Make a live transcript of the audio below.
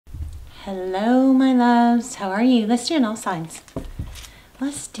Hello, my loves. How are you? Let's do an all signs.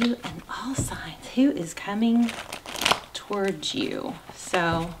 Let's do an all signs. Who is coming towards you?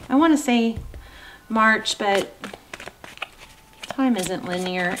 So I want to say March, but time isn't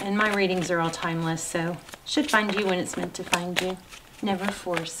linear and my readings are all timeless, so should find you when it's meant to find you. Never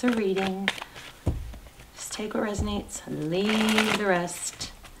force a reading. Just take what resonates, leave the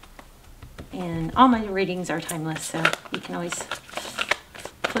rest. And all my readings are timeless, so you can always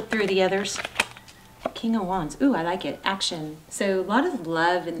flip through the others. King of Wands. Ooh, I like it. Action. So a lot of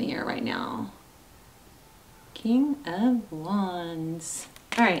love in the air right now. King of Wands.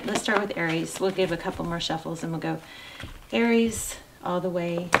 All right, let's start with Aries. We'll give a couple more shuffles and we'll go Aries all the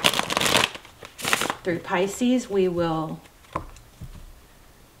way through Pisces. We will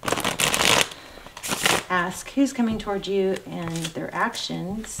ask who's coming towards you and their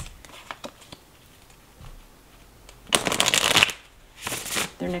actions.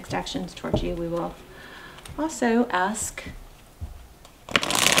 Their next actions towards you. We will also ask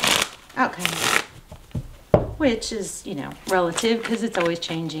outcome, which is, you know, relative because it's always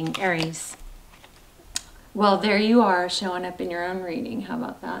changing. Aries. Well, there you are showing up in your own reading. How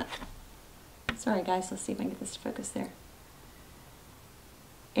about that? Sorry, guys. Let's see if I can get this to focus there.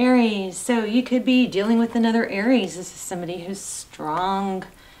 Aries. So you could be dealing with another Aries. This is somebody who's strong,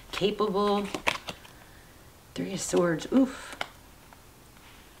 capable. Three of Swords. Oof.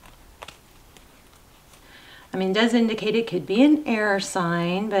 I mean, it does indicate it could be an air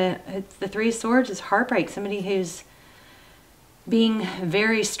sign, but it's the Three of Swords is heartbreak. Somebody who's being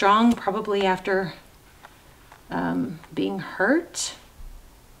very strong, probably after being hurt.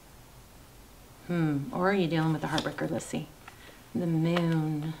 Or are you dealing with a heartbreaker? Let's see. The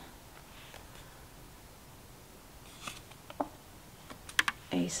Moon.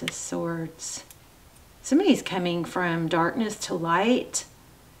 Ace of Swords. Somebody's coming from darkness to light.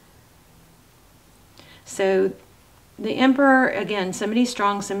 So the Emperor, again, somebody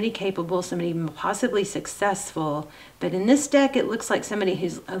strong, somebody capable, somebody possibly successful. But in this deck, it looks like somebody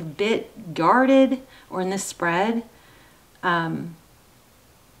who's a bit guarded, or in this spread,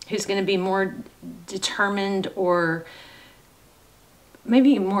 who's going to be more determined or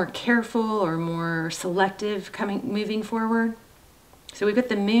maybe more careful or more selective moving forward. So we've got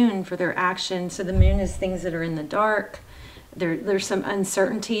the Moon for their action. So the Moon is things that are in the dark. There's some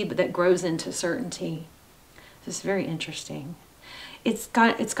uncertainty, but that grows into certainty. This is very interesting. It's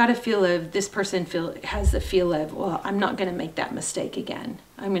got a feel of, this person has the feel of, well, I'm not going to make that mistake again.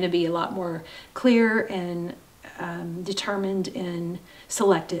 I'm going to be a lot more clear and determined and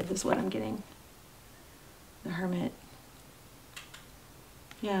selective is what I'm getting. The Hermit.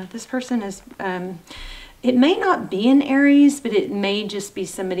 Yeah, this person is, it may not be an Aries, but it may just be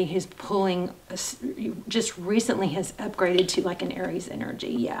somebody who's pulling, just recently has upgraded to like an Aries energy.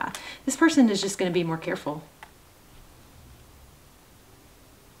 Yeah, this person is just going to be more careful.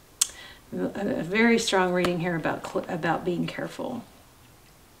 A very strong reading here about being careful.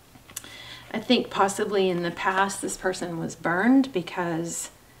 I think possibly in the past this person was burned because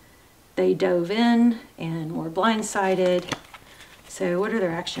they dove in and were blindsided. So what are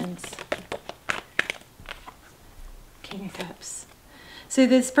their actions? King of Cups. So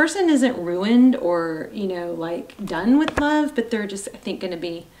this person isn't ruined or, you know, like done with love, but they're just, I think, going to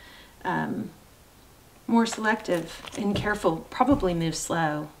be more selective and careful, probably move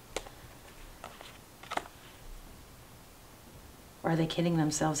slow. Or are they kidding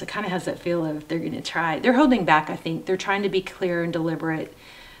themselves? It kind of has that feel of they're going to try. They're holding back, I think. They're trying to be clear and deliberate.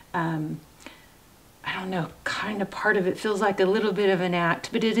 I don't know, kind of part of it feels like a little bit of an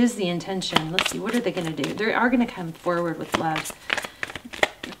act, but it is the intention. Let's see, what are they going to do? They are going to come forward with love.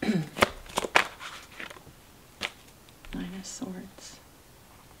 Nine of Swords.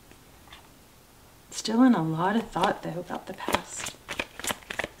 Still in a lot of thought, though, about the past.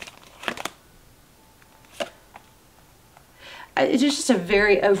 It's just a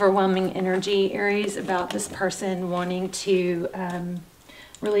very overwhelming energy, Aries, about this person wanting to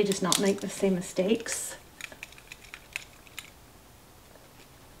really just not make the same mistakes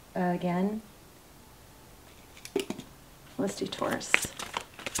again. Let's do Taurus.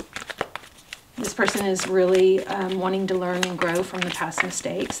 This person is really wanting to learn and grow from the past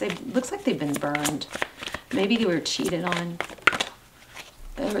mistakes. It looks like they've been burned. Maybe they were cheated on.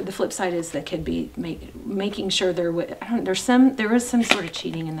 Or the flip side is that could be making sure there was some sort of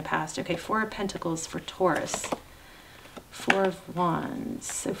cheating in the past. Okay, Four of Pentacles for Taurus. Four of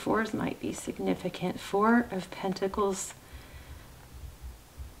Wands. So fours might be significant. Four of Pentacles.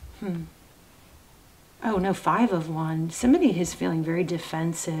 Oh no, Five of Wands. Somebody who's feeling very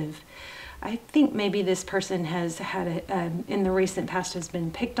defensive. I think maybe this person has had in the recent past has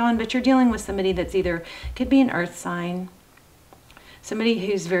been picked on, but you're dealing with somebody that's either, could be an earth sign, somebody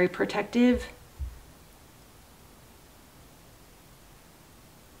who's very protective,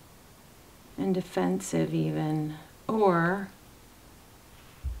 and defensive even, or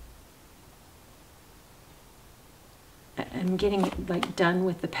I'm getting like done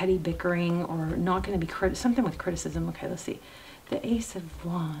with the petty bickering, or not going to be something with criticism. Okay, let's see. The Ace of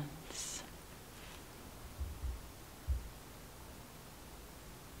Wands.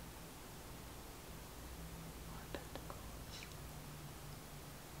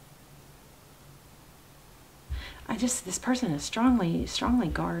 This person is strongly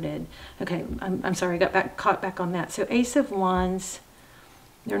guarded. Okay, I'm sorry, I got caught back on that. So Ace of Wands,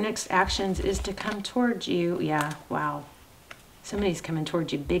 their next actions is to come towards you. Yeah, wow. Somebody's coming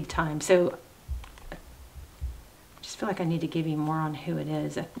towards you big time. So I just feel like I need to give you more on who it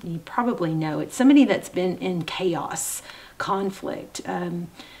is. You probably know. It's somebody that's been in chaos, conflict,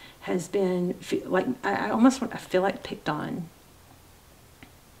 has been, like, I feel like picked on.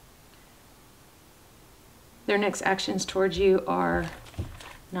 Their next actions towards you are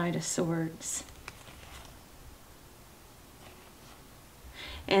Knight of Swords.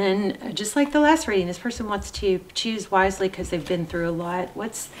 And just like the last reading, this person wants to choose wisely because they've been through a lot.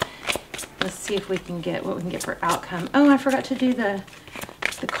 Let's see if we can get what we can get for outcome. Oh, I forgot to do the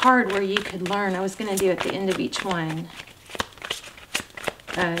card where you could learn. I was going to do at the end of each one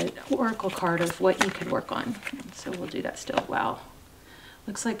an oracle card of what you could work on. So we'll do that still. Wow.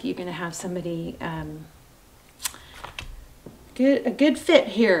 Looks like you're going to have somebody, a good fit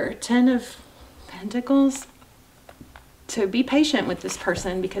here. 10 of Pentacles. So be patient with this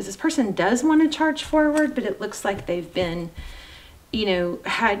person, because this person does want to charge forward, but it looks like they've been, you know,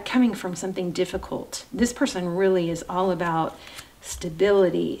 coming from something difficult. This person really is all about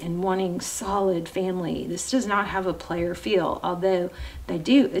stability and wanting solid family. This does not have a player feel, although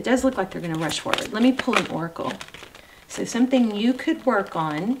it does look like they're going to rush forward. Let me pull an oracle. So something you could work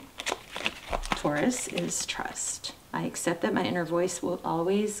on, Taurus, is trust. I accept that my inner voice will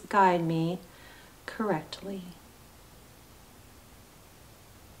always guide me correctly.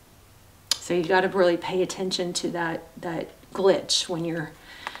 So you got to really pay attention to that glitch when you're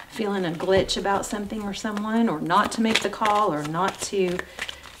feeling a glitch about something or someone, or not to make the call, or not to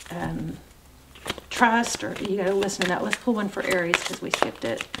trust, or you got to listen to that. Let's pull one for Aries because we skipped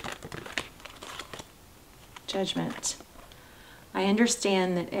it. Judgment. I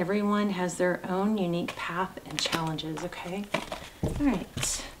understand that everyone has their own unique path and challenges. Okay. All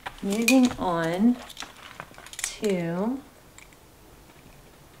right. Moving on to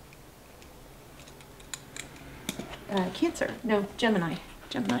Cancer. No, Gemini.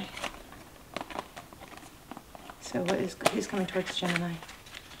 Gemini. So who's coming towards Gemini?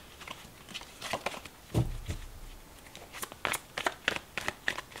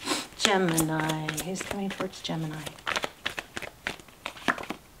 Gemini. Who's coming towards Gemini?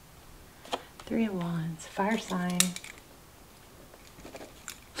 3 of Wands. Fire sign.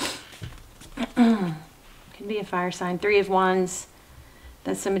 Could be a fire sign. 3 of Wands.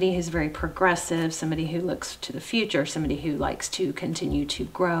 That's somebody who's very progressive, somebody who looks to the future, somebody who likes to continue to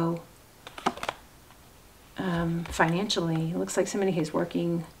grow. Financially, it looks like somebody who's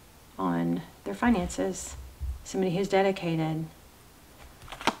working on their finances, somebody who's dedicated.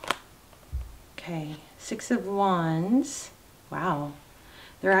 Okay, 6 of Wands. Wow.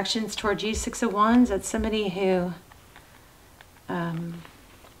 Their actions towards you, 6 of Wands, that's somebody who, the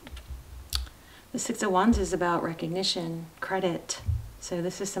 6 of Wands is about recognition, credit. So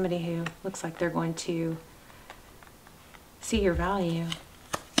this is somebody who looks like they're going to see your value.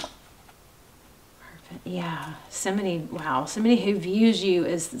 Perfect. Yeah, somebody, wow, somebody who views you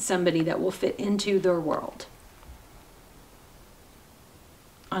as somebody that will fit into their world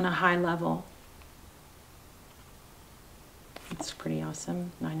on a high level. That's pretty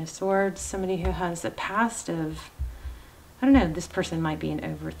awesome. 9 of Swords, somebody who has a past of, I don't know, this person might be an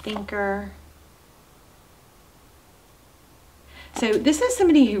overthinker. So this is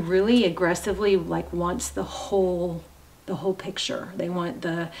somebody who really aggressively wants the whole picture. They've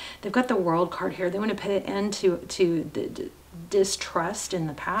got the World card here. They want to put an end to the distrust in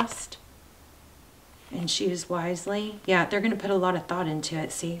the past and choose wisely. Yeah, they're going to put a lot of thought into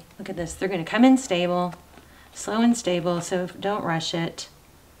it. See, look at this. They're going to come in stable, slow and stable. So don't rush it.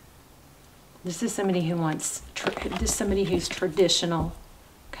 This is somebody who this is somebody who's traditional.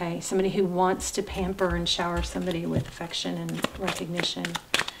 Okay, somebody who wants to pamper and shower somebody with affection and recognition.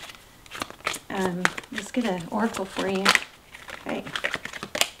 Let's get an oracle for you. Okay.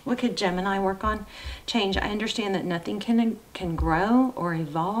 What could Gemini work on? Change. I understand that nothing can grow or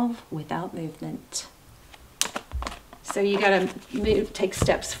evolve without movement. So you got to move, take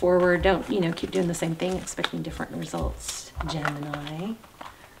steps forward. Don't, you know, keep doing the same thing, expecting different results, Gemini.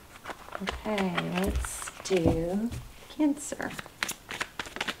 Okay, let's do Cancer.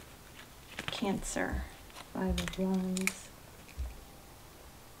 Cancer. 5 of Wands.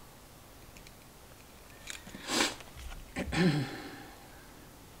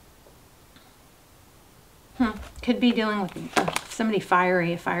 Could be dealing with somebody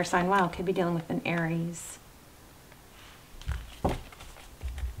fiery, a fire sign. Wow, could be dealing with an Aries.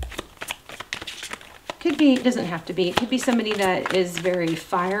 Could be, doesn't have to be. It could be somebody that is very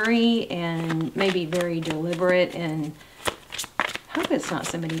fiery and maybe very deliberate, and I hope it's not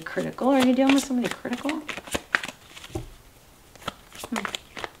somebody critical. Are you dealing with somebody critical?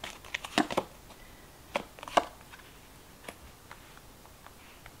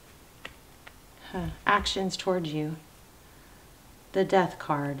 Actions towards you. The Death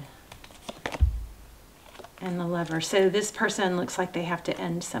card. And the Lover. So this person looks like they have to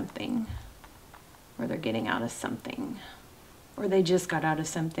end something. Or they're getting out of something. Or they just got out of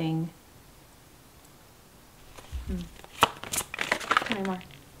something. Any more?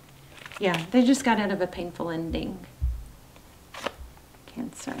 Yeah, they just got out of a painful ending.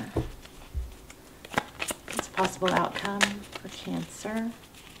 Cancer. It's a possible outcome for Cancer.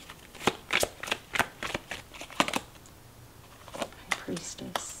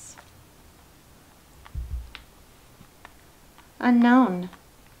 Priestess. Unknown,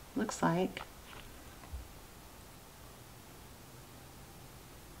 looks like.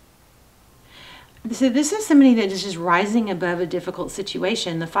 So this is somebody that is just rising above a difficult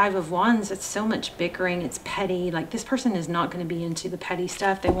situation. The 5 of Wands, it's so much bickering, it's petty. Like, this person is not going to be into the petty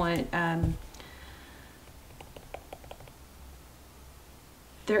stuff. They want,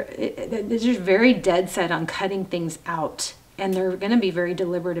 they're just very dead set on cutting things out. And they're going to be very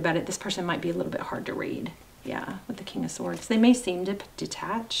deliberate about it. This person might be a little bit hard to read. Yeah, with the King of Swords. They may seem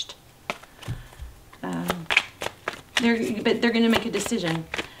detached. But they're going to make a decision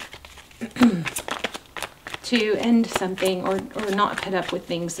to end something or not put up with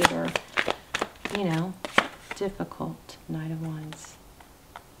things that are, you know, difficult. Knight of Wands.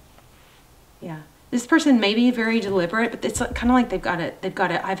 Yeah. This person may be very deliberate, but it's kind of like they've got it.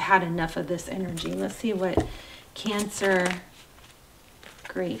 I've had enough of this energy. Let's see what Cancer.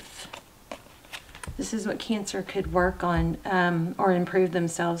 Grief. This is what Cancer could work on or improve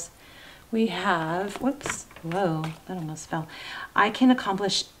themselves. We have, whoops, whoa, that almost fell. I can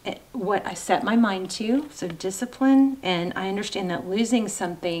accomplish what I set my mind to, so discipline, and I understand that losing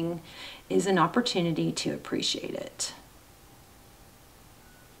something is an opportunity to appreciate it.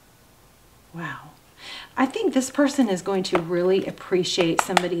 Wow. I think this person is going to really appreciate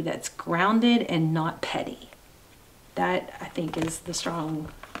somebody that's grounded and not petty. That, I think, is the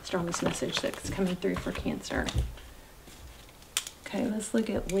strongest message that's coming through for Cancer. Okay, let's look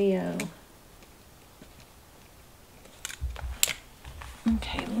at Leo.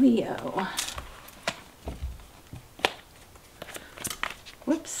 Okay, Leo.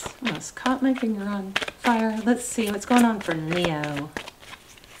 Whoops, almost caught my finger on fire. Let's see what's going on for Leo.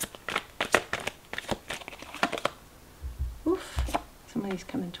 Oof, somebody's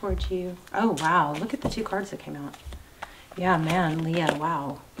coming towards you. Oh, wow, look at the 2 cards that came out. Yeah, man, Leo,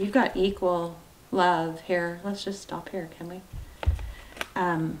 wow. You've got equal love here. Let's just stop here, can we?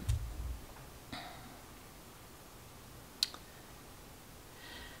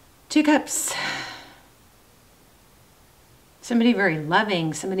 2 Cups. Somebody very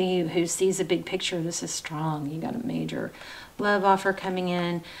loving, somebody who sees a big picture. This is strong. You got a major love offer coming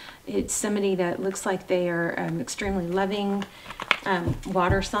in. It's somebody that looks like they are extremely loving,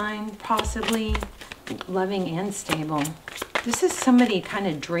 water sign possibly. Loving and stable. This is somebody kind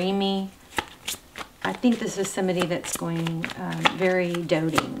of dreamy. I think this is somebody that's going very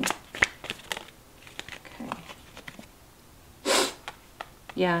doting. Okay.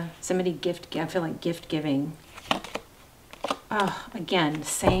 Yeah, somebody I feel like gift giving. Oh, again,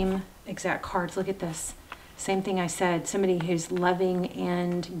 same exact cards. Look at this. Same thing I said. Somebody who's loving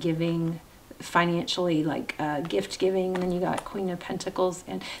and giving financially, like gift giving. And then you got Queen of Pentacles.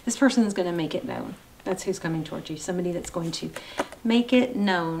 And this person is going to make it known. That's who's coming towards you. Somebody that's going to make it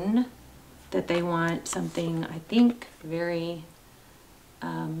known that they want something, I think, very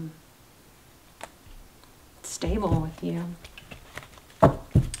stable with you.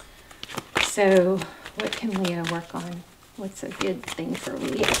 So what can Leo work on? What's a good thing for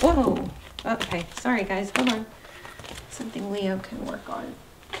Leo? Whoa! Okay, sorry guys, hold on. Something Leo can work on.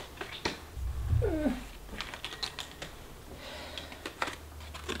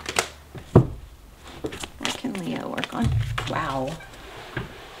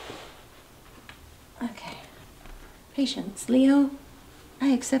 Patience, Leo. I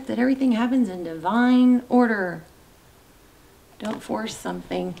accept that everything happens in divine order. Don't force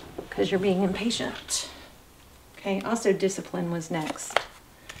something because you're being impatient. Okay, also discipline was next.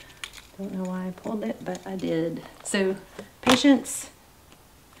 Don't know why I pulled it, but I did. So patience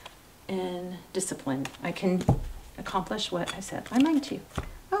and discipline. I can accomplish what I set my mind to.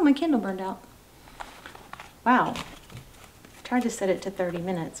 Oh, my candle burned out. Wow. Tried to set it to 30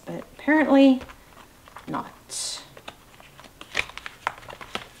 minutes, but apparently not.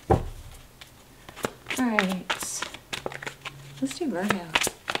 All right. Let's do Virgo.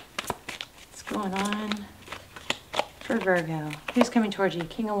 What's going on for Virgo? Who's coming towards you?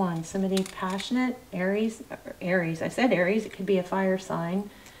 King of Wands. Somebody passionate. Aries. Aries. I said Aries. It could be a fire sign.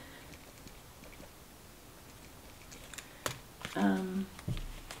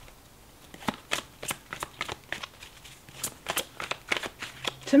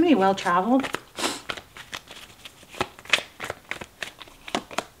 Somebody well-traveled.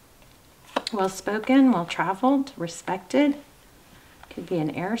 Well-spoken, well-traveled, respected. Could be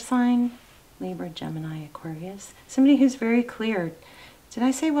an air sign. Libra, Gemini, Aquarius. Somebody who's very clear. Did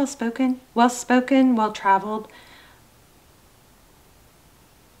I say well-spoken? Well-spoken, well-traveled.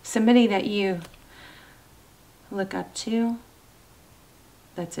 Somebody that you look up to.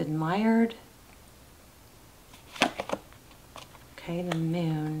 That's admired. Okay, the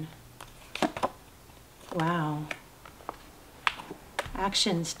moon. Wow.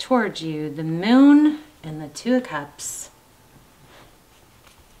 Actions towards you. The moon and the Two of Cups.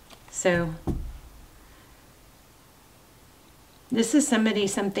 So this is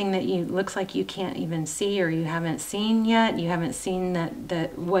something that you looks like you can't even see or you haven't seen yet. You haven't seen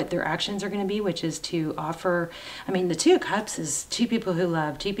that what their actions are going to be, which is to offer. I mean, the Two of Cups is two people who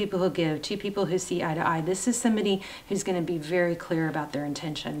love, two people who give, two people who see eye to eye. This is somebody who's going to be very clear about their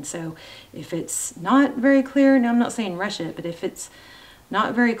intention. So if it's not very clear, now I'm not saying rush it, but if it's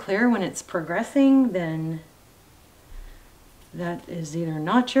not very clear when it's progressing, then that is either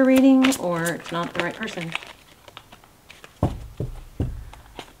not your reading or it's not the right person.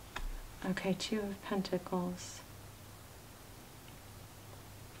 Okay, Two of Pentacles.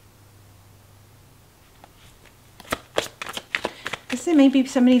 This may be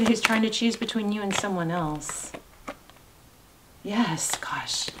somebody who's trying to choose between you and someone else. Yes,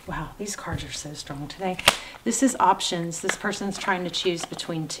 gosh, wow, these cards are so strong today. This is options. This person's trying to choose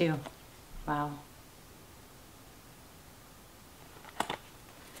between two. Wow.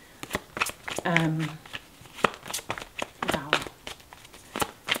 Wow.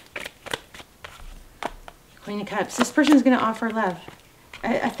 Queen of Cups. This person's going to offer love.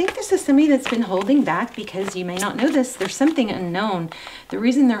 I think this is somebody that's been holding back because you may not know this. There's something unknown. The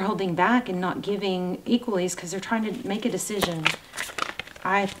reason they're holding back and not giving equally is because they're trying to make a decision.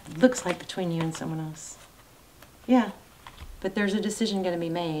 Looks like between you and someone else. Yeah, but there's a decision going to be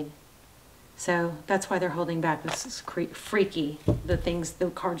made. So that's why they're holding back. This is freaky.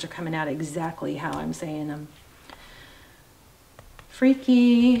 The cards are coming out exactly how I'm saying them.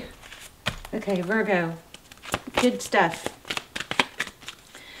 Freaky. Okay, Virgo. Good stuff.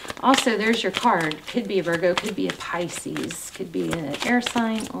 Also, there's your card. Could be a Virgo, could be a Pisces, could be an air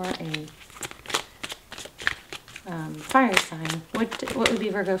sign or a fire sign. What would be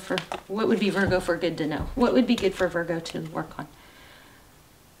Virgo for? What would be Virgo for good to know? What would be good for Virgo to work on?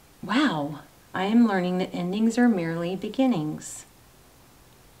 Wow, I am learning that endings are merely beginnings.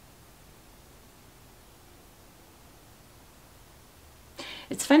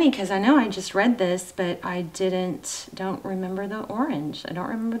 It's funny because I know I just read this, but I don't remember the orange. I don't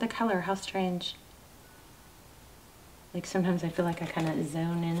remember the color. How strange. Like sometimes I feel like I kind of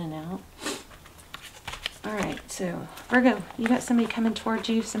zone in and out. All right, so Virgo, you got somebody coming towards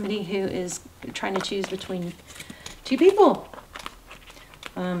you, somebody who is trying to choose between two people.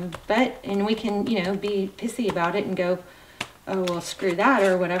 And we can, be pissy about it and go, oh, well, screw that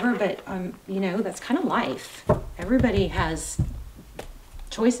or whatever. But, that's kind of life. Everybody has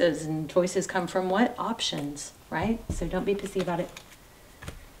choices, and choices come from what? Options, right? So don't be pissy about it.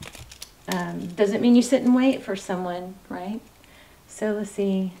 Doesn't mean you sit and wait for someone, right? So let's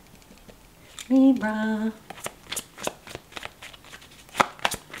see. Libra.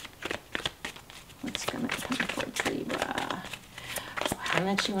 What's going to come towards Libra? How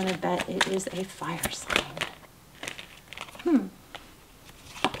much you want to bet it is a fire sign?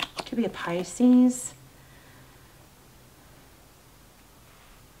 Could be a Pisces.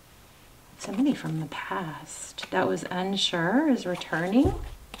 Somebody from the past that was unsure is returning.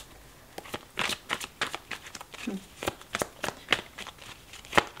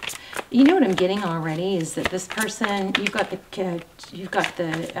 You know what I'm getting already is that this person, you've got the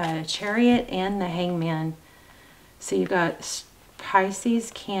Chariot and the Hangman. So you've got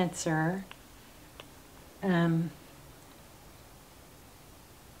Pisces, Cancer, Seven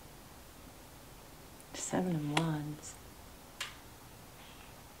of Wands.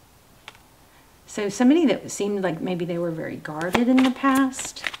 So somebody that seemed like maybe they were very guarded in the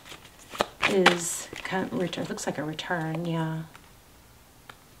past is kind of return. Looks like a return, yeah.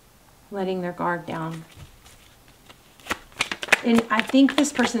 Letting their guard down. And I think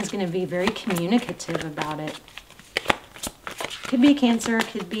this person is going to be very communicative about it. Could be a Cancer,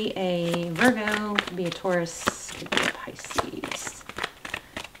 could be a Virgo, could be a Taurus, could be a Pisces.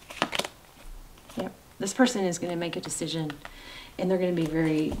 Yep. This person is going to make a decision, and they're going to be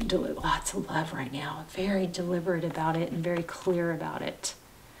very, lots of love right now. Very deliberate about it and very clear about it.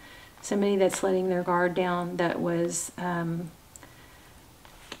 Somebody that's letting their guard down, that was,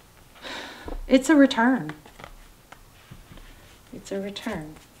 it's a return. It's a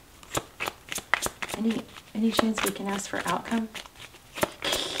return. Any chance we can ask for outcome?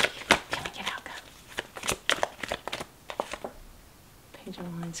 Can we get outcome? Page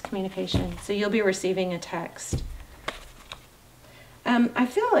of Wands, communication. So you'll be receiving a text. I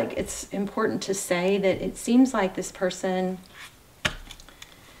feel like it's important to say that it seems like this person,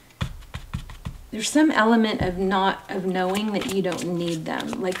 there's some element of knowing that you don't need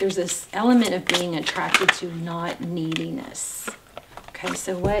them. Like there's this element of being attracted to not neediness. Okay,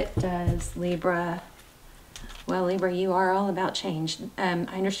 so what does Libra? Well, Libra, you are all about change. I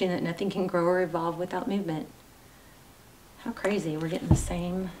understand that nothing can grow or evolve without movement. How crazy, we're getting the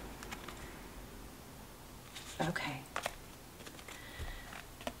same. Okay.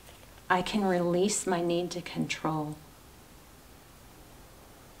 I can release my need to control.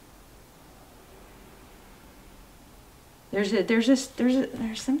 There's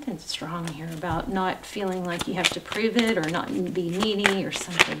something strong here about not feeling like you have to prove it or not be needy or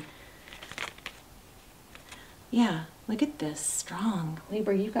something. Yeah, look at this, strong.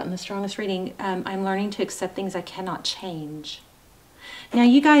 Libra, you've gotten the strongest reading. I'm learning to accept things I cannot change. Now,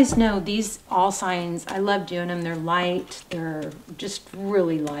 you guys know these all signs, I love doing them. They're light. They're just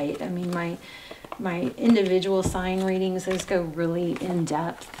really light. I mean, my individual sign readings, those go really in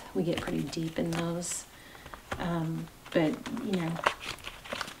depth. We get pretty deep in those. But, you know,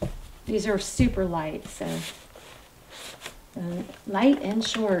 these are super light, so light and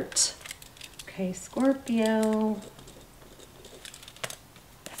short. Okay, Scorpio.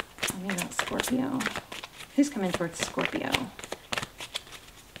 Tell me about Scorpio. Who's coming towards Scorpio?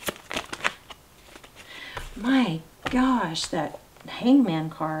 My gosh, that Hangman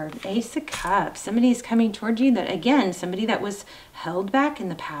card, Ace of Cups. Somebody's coming toward you that, again, somebody that was held back in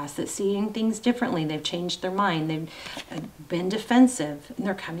the past, that's seeing things differently. They've changed their mind. They've been defensive, and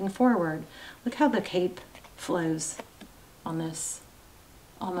they're coming forward. Look how the cape flows on this,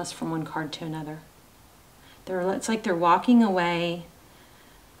 almost from one card to another. It's like they're walking away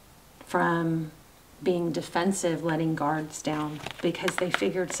from being defensive, letting guards down, because they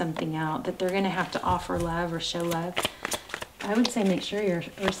figured something out, that they're going to have to offer love or show love. I would say make sure you're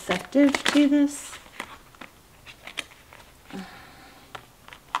receptive to this.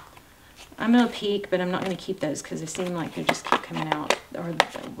 I'm going to peek, but I'm not going to keep those because they seem like they just keep coming out, or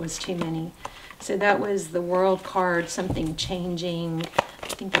that was too many. So that was the World card, something changing. I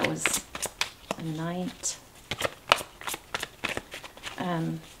think that was a Knight.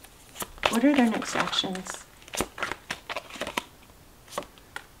 What are their next actions?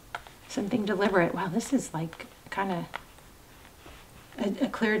 Something deliberate. Wow, this is like kind of a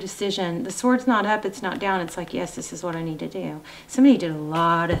clear decision. The sword's not up, it's not down. It's like, yes, this is what I need to do. Somebody did a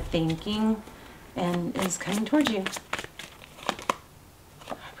lot of thinking and is coming towards you.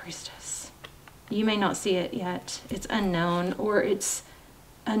 High Priestess. You may not see it yet. It's unknown, or it's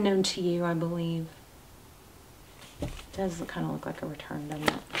unknown to you, I believe. It does kind of look like a return, doesn't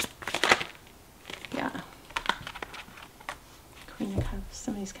it? Yeah. Queen of Cups.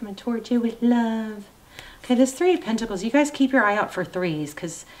 Somebody's coming towards you with love. Okay, this Three of Pentacles, you guys keep your eye out for threes,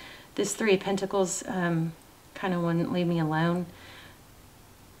 because this Three of Pentacles kind of wouldn't leave me alone.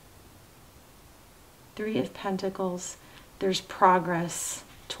 Three of Pentacles, there's progress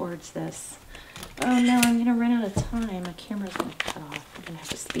towards this. Oh no, I'm going to run out of time. My camera's going to cut off. I'm going to have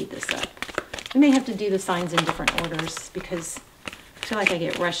to speed this up. We may have to do the signs in different orders, because I feel like I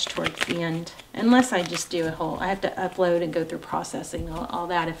get rushed towards the end. Unless I just do a whole, I have to upload and go through processing, all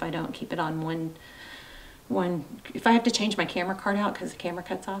that, if I don't keep it on one, if I have to change my camera card out because the camera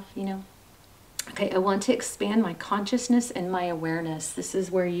cuts off, you know. Okay, I want to expand my consciousness and my awareness. This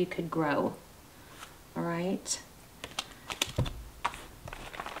is where you could grow. All right.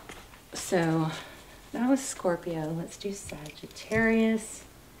 So that was Scorpio. Let's do Sagittarius.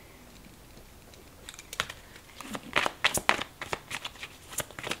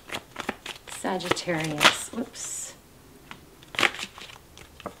 Sagittarius. Whoops.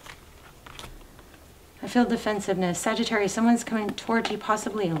 I feel defensiveness. Sagittarius, someone's coming towards you,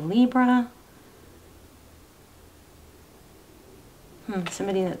 possibly a Libra.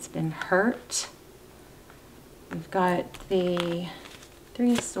 Somebody that's been hurt. We've got the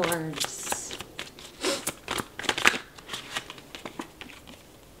Three of Swords.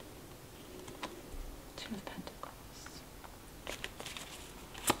 Two of Pentacles.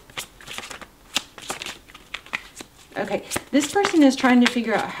 Okay, this person is trying to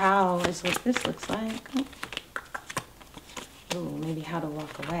figure out how is what this looks like. Oh, maybe how to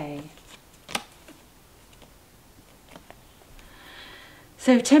walk away.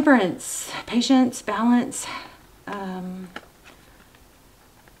 So temperance, patience, balance.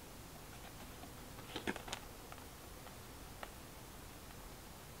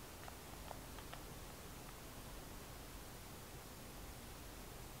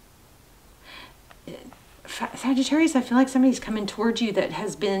 Sagittarius, I feel like somebody's coming towards you that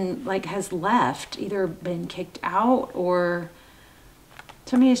has been, like, has left, either been kicked out or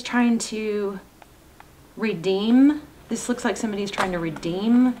somebody is trying to redeem. This looks like somebody's trying to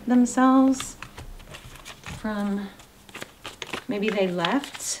redeem themselves from, maybe they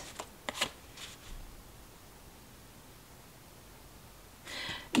left.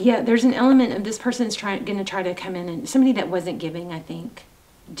 Yeah, there's an element of this person's going to try to come in, and somebody that wasn't giving, I think,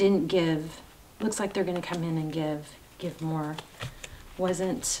 didn't give. Looks like they're going to come in and give more.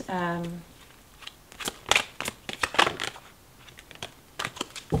 Wasn't,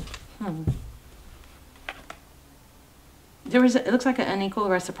 There was, it looks like an unequal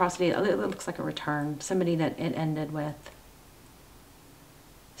reciprocity. It looks like a return. Somebody that it ended with.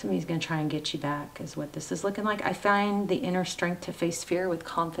 Somebody's going to try and get you back is what this is looking like. I find the inner strength to face fear with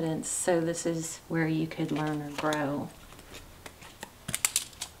confidence. So this is where you could learn or grow.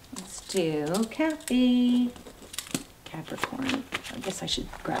 Let's do Cappy. Capricorn. I guess I should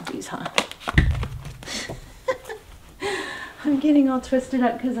grab these, huh? I'm getting all twisted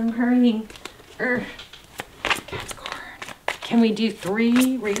up because I'm hurrying. Capricorn. Can we do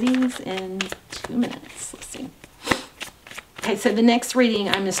 3 readings in 2 minutes? Let's see. Okay, so the next reading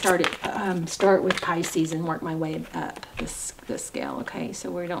I'm going to start with Pisces and work my way up the scale. Okay, so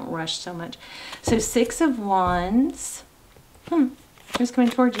we don't rush so much. So 6 of Wands. Who's coming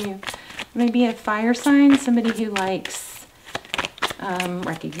towards you? Maybe a fire sign, somebody who likes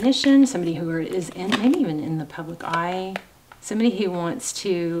recognition, somebody who is in, maybe even in the public eye, somebody who wants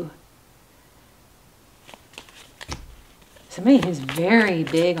to, somebody who's very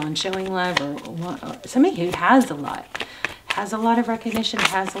big on showing love, or somebody who has a lot of recognition,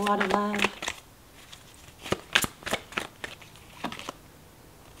 has a lot of love.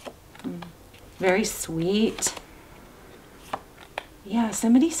 Very sweet. Yeah,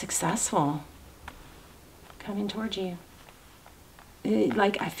 somebody successful coming towards you.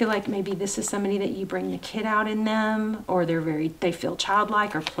 Like, I feel like maybe this is somebody that you bring the kid out in them, or they feel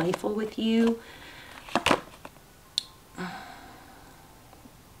childlike or playful with you.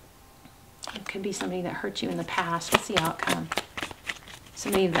 It could be somebody that hurt you in the past. What's the outcome?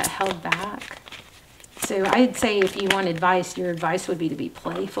 Somebody that held back. So I'd say if you want advice, your advice would be to be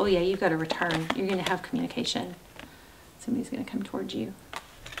playful. Yeah, you've got to return. You're going to have communication. Somebody's going to come towards you.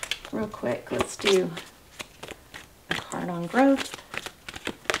 Real quick, let's do a card on growth.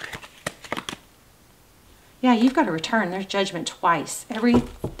 Yeah, you've got to return. There's judgment twice.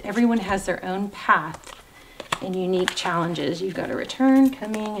 Everyone has their own path and unique challenges. You've got to return,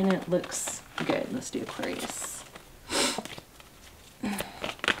 coming, and it looks good. Let's do Aquarius.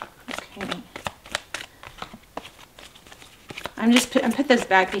 Okay. I put this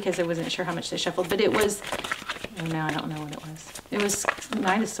back because I wasn't sure how much they shuffled, but it was, oh no, I don't know what it was. It was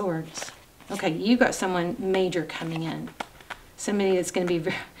Knight of Swords. Okay, you got someone major coming in. Somebody that's going to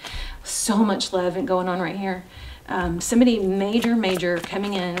be so much love and going on right here. Somebody major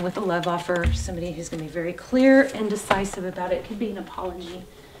coming in with a love offer. Somebody who's going to be very clear and decisive about it. It could be an apology,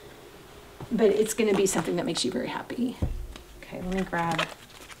 but it's going to be something that makes you very happy. Okay, let me grab.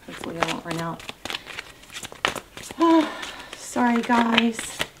 Hopefully I won't run out. Oh, sorry guys.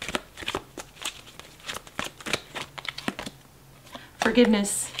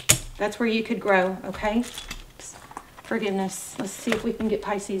 Forgiveness. That's where you could grow, okay? Forgiveness. Let's see if we can get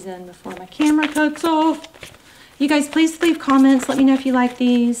Pisces in before my camera cuts off. You guys, please leave comments. Let me know if you like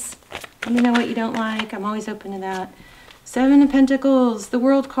these. Let me know what you don't like. I'm always open to that. 7 of Pentacles, the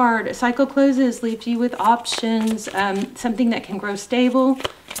World card. A cycle closes, leaves you with options. Something that can grow stable.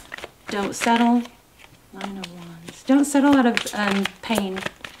 Don't settle. 9 of Wands. Don't settle out of pain,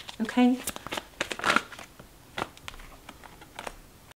 okay?